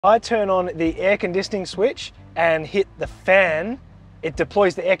I turn on the air conditioning switch and hit the fan, it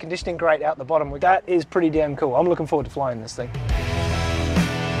deploys the air conditioning grate out the bottom. That is pretty damn cool. I'm looking forward to flying this thing.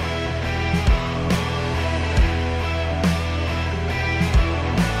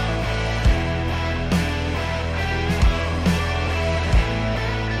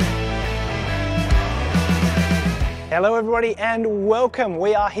 Hello everybody and welcome.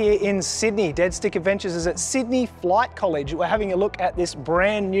 We are here in Sydney. Dead Stick Adventures is at Sydney Flight College. We're having a look at this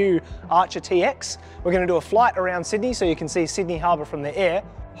brand new Archer TX. We're going to do a flight around Sydney so you can see Sydney Harbour from the air,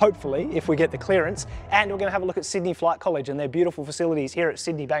 hopefully, if we get the clearance. And we're going to have a look at Sydney Flight College and their beautiful facilities here at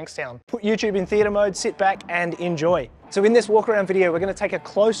Sydney Bankstown. Put YouTube in theatre mode, sit back and enjoy. So in this walk around video, we're going to take a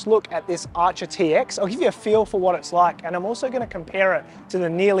close look at this Archer TX. I'll give you a feel for what it's like, and I'm also going to compare it to the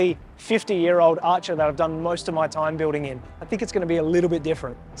nearly 50-year-old Archer that I've done most of my time building in. I think it's going to be a little bit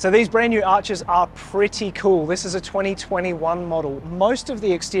different. So these brand new Archers are pretty cool. This is a 2021 model. Most of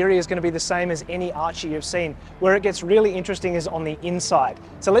the exterior is going to be the same as any Archer you've seen. Where it gets really interesting is on the inside.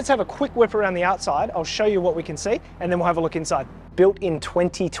 So let's have a quick whip around the outside. I'll show you what we can see, and then we'll have a look inside. Built in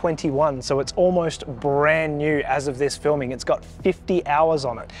 2021, so it's almost brand new as of this filming. It's got 50 hours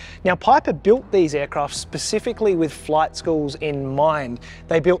on it. Now, Piper built these aircraft specifically with flight schools in mind.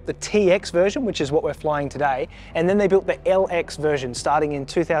 They built the TX version, which is what we're flying today, and then they built the LX version starting in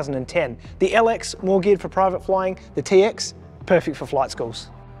 2010. The LX, more geared for private flying. The TX, perfect for flight schools.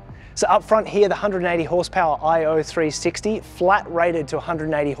 So up front here, the 180 horsepower IO360, flat rated to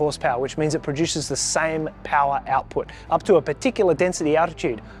 180 horsepower, which means it produces the same power output up to a particular density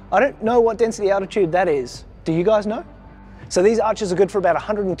altitude. I don't know what density altitude that is. Do you guys know? So these Archers are good for about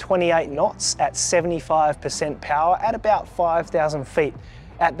 128 knots at 75% power at about 5,000 feet.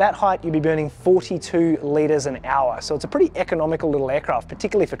 At that height, you'd be burning 42 litres an hour. So it's a pretty economical little aircraft,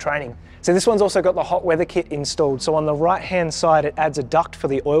 particularly for training. So this one's also got the hot weather kit installed. So on the right-hand side, it adds a duct for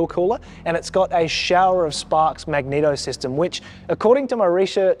the oil cooler, and it's got a shower of sparks magneto system, which, according to my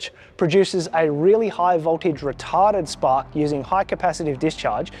research, produces a really high voltage retarded spark using high capacitive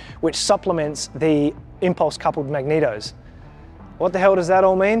discharge, which supplements the impulse coupled magnetos. What the hell does that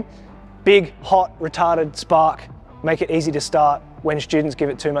all mean? Big, hot, retarded spark. Make it easy to start when students give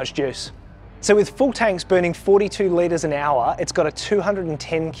it too much juice. So with full tanks burning 42 litres an hour, it's got a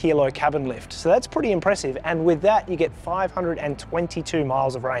 210 kilo cabin lift. So that's pretty impressive. And with that, you get 522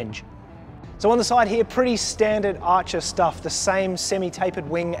 miles of range. So on the side here, pretty standard Archer stuff, the same semi-tapered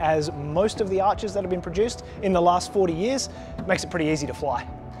wing as most of the Archers that have been produced in the last 40 years. It makes it pretty easy to fly.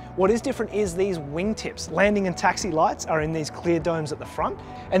 What is different is these wingtips. Landing and taxi lights are in these clear domes at the front.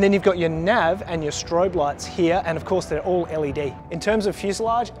 And then you've got your nav and your strobe lights here, and of course they're all LED. In terms of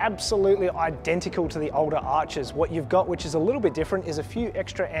fuselage, absolutely identical to the older Archers. What you've got, which is a little bit different, is a few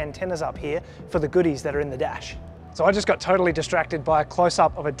extra antennas up here for the goodies that are in the dash. So I just got totally distracted by a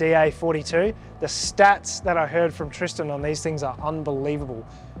close-up of a DA42. The stats that I heard from Tristan on these things are unbelievable.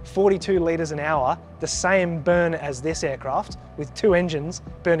 42 litres an hour, the same burn as this aircraft, with 2 engines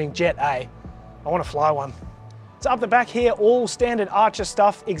burning Jet A. I want to fly one. So up the back here, all standard Archer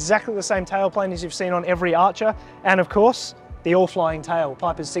stuff, exactly the same tailplane as you've seen on every Archer, and of course, the all-flying tail,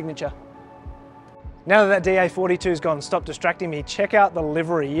 Piper's signature. Now that DA42's gone, stop distracting me, check out the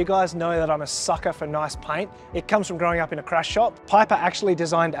livery. You guys know that I'm a sucker for nice paint. It comes from growing up in a crash shop. Piper actually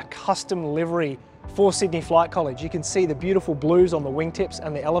designed a custom livery for Sydney Flight College. You can see the beautiful blues on the wingtips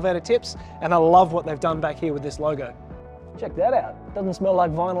and the elevator tips, and I love what they've done back here with this logo. Check that out. Doesn't smell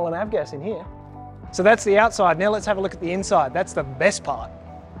like vinyl and avgas in here. So that's the outside. Now let's have a look at the inside. That's the best part.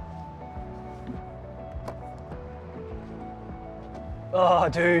 Oh,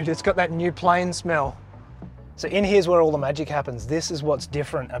 dude, it's got that new plane smell. So in here's where all the magic happens. This is what's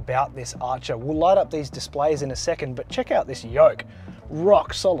different about this Archer. We'll light up these displays in a second, but check out this yoke.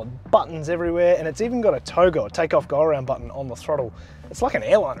 Rock solid buttons everywhere, and it's even got a TOGA, or take-off go-around button on the throttle. It's like an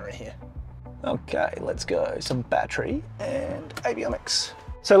airliner in here. Okay, let's go. Some battery and avionics.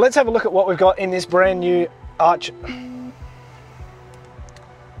 So let's have a look at what we've got in this brand new Archer.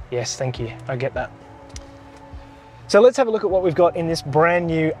 Yes, thank you, I get that. So let's have a look at what we've got in this brand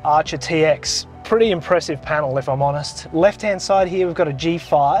new Archer TX. Pretty impressive panel, if I'm honest. Left-hand side here, we've got a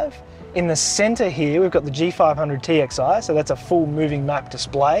G5. In the center here, we've got the G500 TXI, so that's a full moving map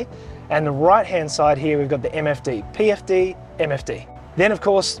display. And the right-hand side here, we've got the MFD, PFD, MFD. Then of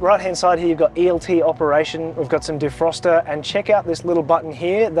course, right hand side here, you've got ELT operation, we've got some defroster, and check out this little button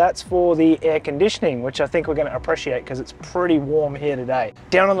here, that's for the air conditioning, which I think we're gonna appreciate because it's pretty warm here today.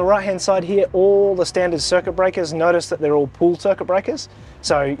 Down on the right hand side here, all the standard circuit breakers, notice that they're all pull circuit breakers,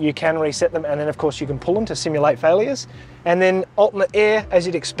 so you can reset them, and then of course you can pull them to simulate failures. And then alternate air, as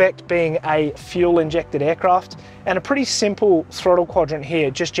you'd expect, being a fuel injected aircraft, and a pretty simple throttle quadrant here,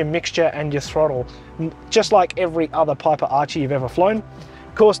 just your mixture and your throttle, just like every other Piper Archer you've ever flown.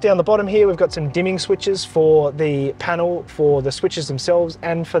 Of course, down the bottom here, we've got some dimming switches for the panel, for the switches themselves,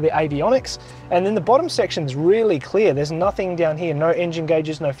 and for the avionics. And then the bottom section's really clear. There's nothing down here, no engine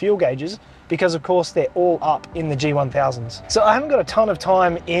gauges, no fuel gauges, because of course they're all up in the G1000s. So I haven't got a ton of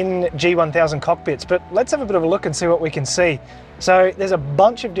time in G1000 cockpits, but let's have a bit of a look and see what we can see. So there's a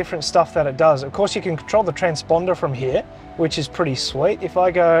bunch of different stuff that it does. Of course, you can control the transponder from here, which is pretty sweet. If I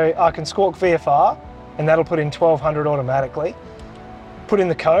go, I can squawk VFR, and that'll put in 1200 automatically. Put in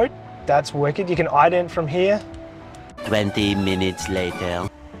the code, that's wicked. You can ident from here. 20 minutes later.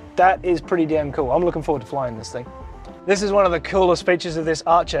 That is pretty damn cool. I'm looking forward to flying this thing. This is one of the coolest features of this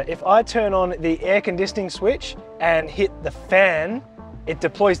Archer. If I turn on the air conditioning switch and hit the fan, it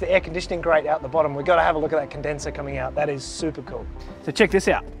deploys the air conditioning grate out the bottom. We've got to have a look at that condenser coming out. That is super cool. So check this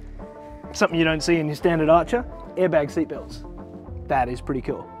out. Something you don't see in your standard Archer, airbag seatbelts. That is pretty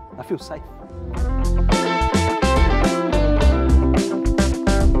cool. I feel safe.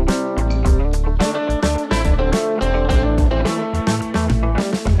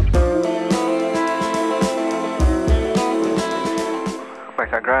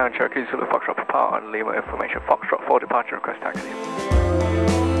 Ground, Cherokee Zulu Foxtrot Papa on Lima information Foxtrot for departure, request taxi.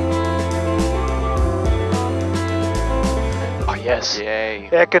 Oh yes. Yay.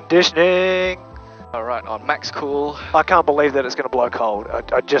 Air conditioning. Alright, on max cool. I can't believe that it's going to blow cold.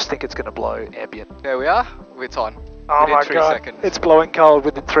 I just think it's going to blow ambient. There we are, it's on. Oh within my 3 god, seconds. it's blowing cold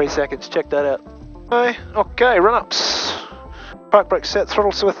within 3 seconds. Check that out. Okay, run-ups. Park brake set,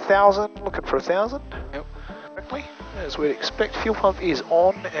 throttle to 1000, looking for 1000. Yep. Correctly. As we'd expect, fuel pump is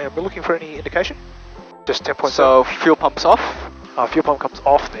on, and we're looking for any indication. Just 10.7. So fuel pump's off. Fuel pump comes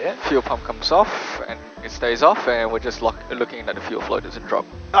off there. Fuel pump comes off, and it stays off, and we're just looking that the fuel flow doesn't drop.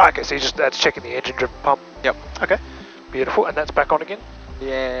 Oh, okay, so that's checking the engine-driven pump. Yep. Okay, beautiful, and that's back on again.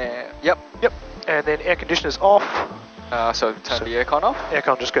 Yeah. Yep. Yep. And then air conditioner's off. So turn the aircon off.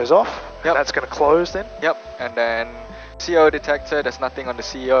 Aircon just goes off. Yep. That's going to close then. Yep. And then CO detector, there's nothing on the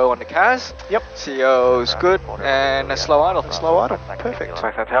CO on the CAS. Yep. CO's good, and a slow idle. Slow idle, perfect.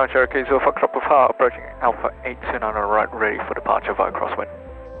 Tower Cherokee Zulu Foxtrot Papa approaching Alpha 829 on the right, ready for departure via crosswind.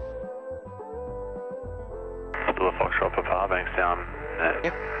 Zulu Foxtrot Papa, banks down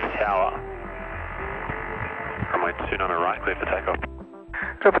at tower. Runway 29 on the right, clear for takeoff.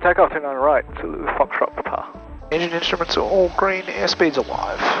 Clear for takeoff, 29 on the right, Zulu Foxtrot Papa. Engine instruments are all green, airspeed's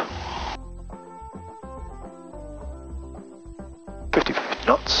alive. 50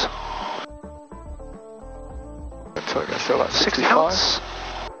 knots. So we're going to feel like 60 knots.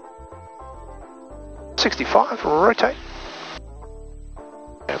 65, rotate.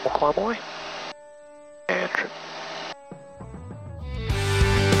 And we'll climb away. And trim.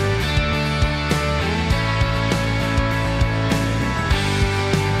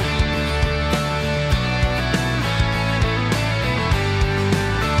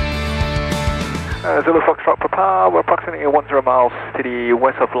 Zulu Foxtrot Papa, we're approximately 10 miles to the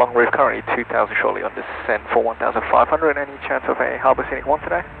west of Long Reef, currently 2000 shortly on descent for 1500. Any chance of a Harbour Scenic 1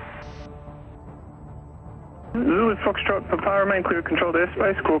 today? Zulu Foxtrot Papa, remain clear of controlled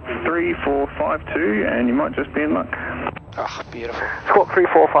airspace, squawk 3452, and you might just be in luck. Ah, beautiful. Squawk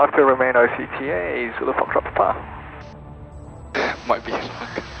 3452, remain OCTA, Zulu Foxtrot Papa. Might be in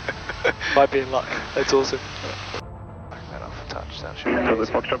luck. Might be in luck, that's awesome. Touchdown should be Zulu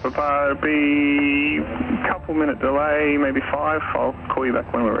Foxtrot Papa, it'll be a couple minute delay, maybe 5. I'll call you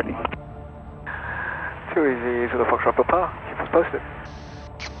back when we're ready. Too easy, Zulu Foxtrot Papa, keep us posted.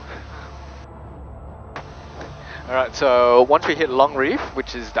 Alright, so once we hit Long Reef,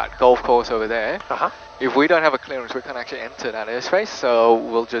 which is that golf course over there, if we don't have a clearance, we can't actually enter that airspace, so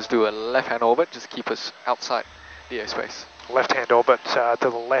we'll just do a left-hand orbit, just keep us outside the airspace. Left-hand orbit to the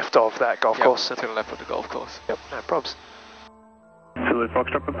left of that golf course. To the left of the golf course. Yep, no probs. Zulu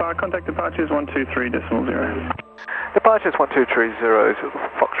Foxtrot Papa, contact departures 123.0. Departures 1230, Zulu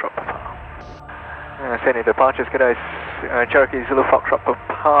Foxtrot Papa. Sending departures, g'day, Cherokee Zulu Foxtrot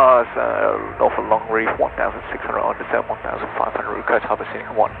Papa's north of Long Reef, 1600 on descent, 1500, request Harbour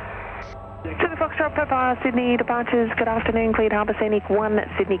Scenic 1. Zulu Foxtrot Papa, Sydney departures, good afternoon, cleared Harbour Scenic 1,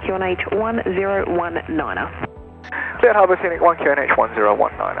 Sydney QNH 1019er. Cleared Harbour Scenic 1, QNH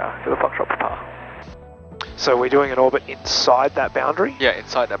 1019er, Zulu Foxtrot Papa. So we're doing an orbit inside that boundary? Yeah,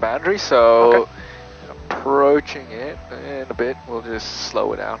 inside the boundary, so approaching it in a bit, we'll just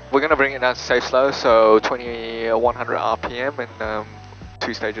slow it down. We're going to bring it down to safe slow, so 2100 RPM and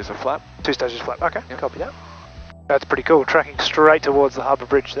 2 stages of flap. 2 stages of flap, okay, copy that. That's pretty cool, tracking straight towards the Harbour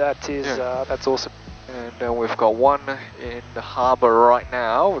Bridge, that is, that's awesome. And we've got one in the harbour right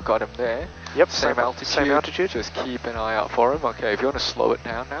now, we've got him there. Yep, same altitude. Just keep an eye out for him. Okay, if you want to slow it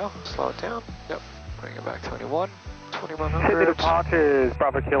down now, slow it down. Yep, bring it back 2100. Departures,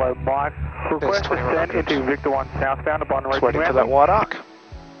 Bravo Kilo Mike. Request descent into Victor 1 southbound upon reaching waiting for that wide arc.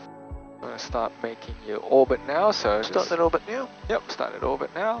 I'm going to start making your orbit now, so start that orbit now? Yep, start that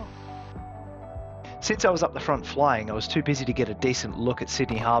orbit now. Since I was up the front flying, I was too busy to get a decent look at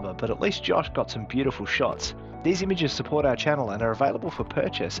Sydney Harbour, but at least Josh got some beautiful shots. These images support our channel and are available for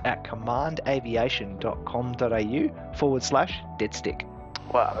purchase at commandaviation.com.au/deadstick.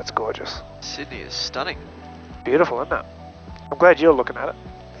 Wow, that's gorgeous. Sydney is stunning. Beautiful, isn't it? I'm glad you're looking at it.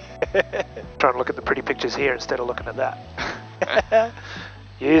 Trying to look at the pretty pictures here instead of looking at that.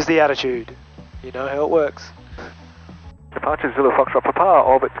 Use the attitude. You know how it works. Departure Zulu Foxtrot Papa,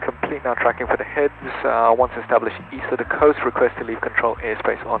 orbit's complete now, tracking for the heads. Once established east of the coast, request to leave control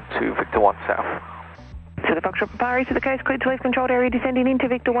airspace onto Victor 1 south. To the Foxtrot Papa, east of the coast, cleared to leave controlled area descending into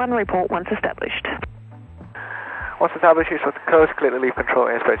Victor 1, report once established. Once established east of the coast, clear to leave control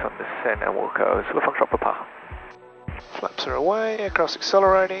airspace on descent, and we'll go Zulu Foxtrot Papa. Flaps are away, aircraft's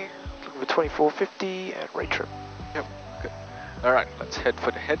accelerating, looking for 2450 and retrim. Yep, good. Alright, let's head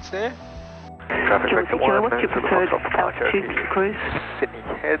for the heads there. Traffic Victor 1, what's your preferred altitude cruise? Sydney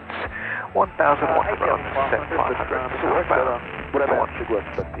heads, 1,100 on descent, 500 southbound. Whatever altitude works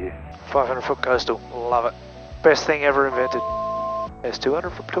best for you. 500 foot coastal, love it. Best thing ever invented. There's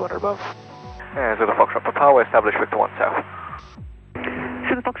 200 from 200 above. And Zulu Foxtrot Papa, we're established Victor 1 south.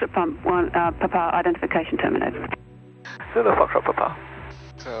 Zulu Foxtrot Papa, identification terminated. Zulu Foxtrot Papa.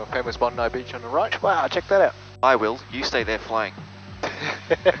 So, famous Bondi Beach on the right. Wow, check that out. I will. You stay there flying.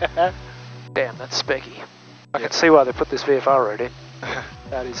 Damn, that's specky. I can see why they put this VFR road in.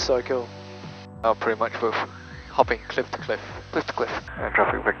 That is so cool. Pretty much we're hopping cliff to cliff. Cliff to cliff. And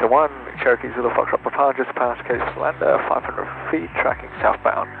traffic Victor 1, Cherokee Zulu Foxtrot Papa, just past Cape Solander, 500 feet, tracking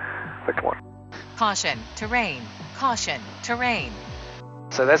southbound. Victor 1. Caution, terrain. Caution, terrain.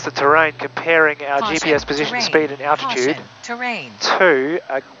 So that's the terrain comparing our Caution, GPS position, terrain. speed and altitude Caution, terrain. to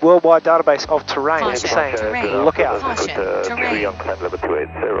a worldwide database of terrain. Caution, It's saying, terrain. look out. Caution, terrain.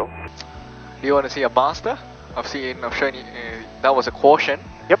 Do you want to see a master? I've shown you, that was a caution.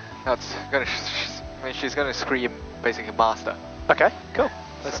 Yep. That's gonna, she's gonna scream basically master. Okay, cool.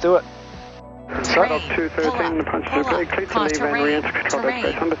 Let's do it. Terrain. 213, the punch to clear to leave and re-enter control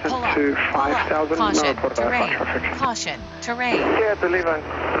airspace on descent to 5,000, no Caution, report about terrain. traffic. Caution, terrain. Yeah, to leave and...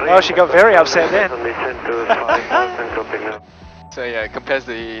 Oh, she got very upset then. So yeah, it compares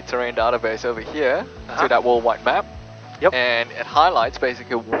the terrain database over here to that worldwide map. Yep. And it highlights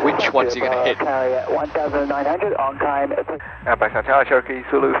basically which ones you're going to hit. Carrier 1,900 on time. And back to Tower, Cherokee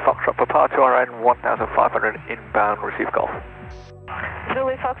Zulu Foxtrot Papa, 200 1,500 inbound, receive golf.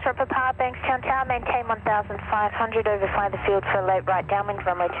 Zulu Foxtrot Papa, Bankstown Tower, maintain 1,500 over fly the field for late right downwind,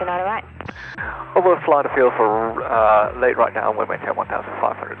 runway 29 right. Over fly the field for late right now, we maintain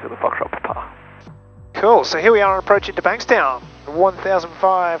 1,500 Zulu Foxtrot Papa. Cool, so here we are approaching to Bankstown,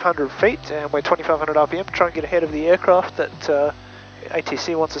 1,500 feet, and we're 2,500 RPM to try and get ahead of the aircraft that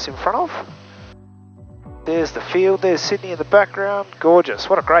ATC wants us in front of. There's the field, there's Sydney in the background, gorgeous,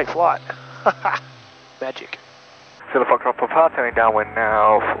 what a great flight. Magic. Zulu Foxtrot Papa, turning downwind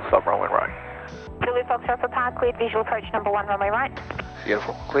now, full stop runway right. Zulu Foxtrot Papa, cleared visual approach number 1, runway right.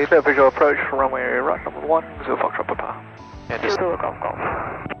 Beautiful. Clear visual approach for runway right number 1, Zulu Foxtrot Papa. And just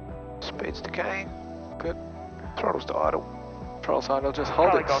speed's decaying. Good. Throttle's to idle. Throttle's idle, just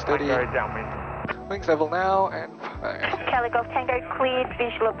hold it steady. Wings level now, and... Cali Golf Tango, cleared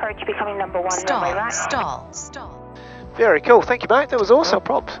visual approach becoming number 1, runway right. Stall. Very cool, thank you mate, that was awesome. No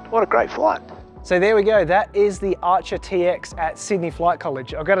props. What a great flight. So there we go, that is the Archer TX at Sydney Flight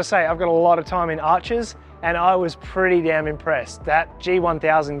College. I've got to say, I've got a lot of time in Archers and I was pretty damn impressed. That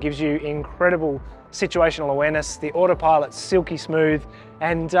G1000 gives you incredible situational awareness, the autopilot's silky smooth,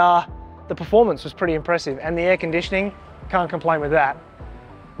 and the performance was pretty impressive, and the air conditioning, can't complain with that.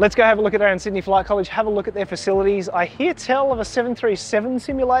 Let's go have a look at around Sydney Flight College, have a look at their facilities. I hear tell of a 737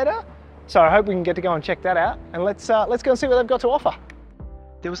 simulator, so I hope we can get to go and check that out, and let's go and see what they've got to offer.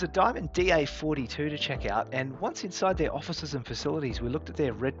 There was a Diamond DA42 to check out, and once inside their offices and facilities, we looked at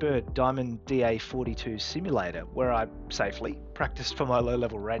their Redbird Diamond DA42 simulator, where I safely practiced for my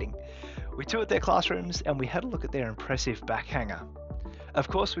low-level rating. We toured their classrooms and we had a look at their impressive back hangar. Of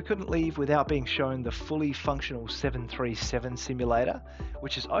course, we couldn't leave without being shown the fully functional 737 simulator,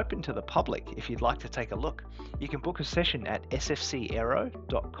 which is open to the public if you'd like to take a look. You can book a session at sfcaero.com.au.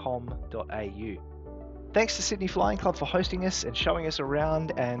 Thanks to Sydney Flying Club for hosting us and showing us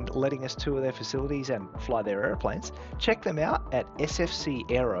around and letting us tour their facilities and fly their aeroplanes. Check them out at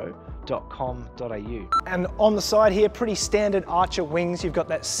sfcaero.com.au. And on the side here, pretty standard Archer wings. You've got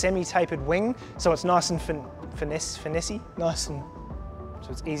that semi-tapered wing, so it's nice and finessey, nice and,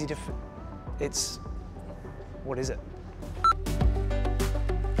 so it's easy to, it's, what is it?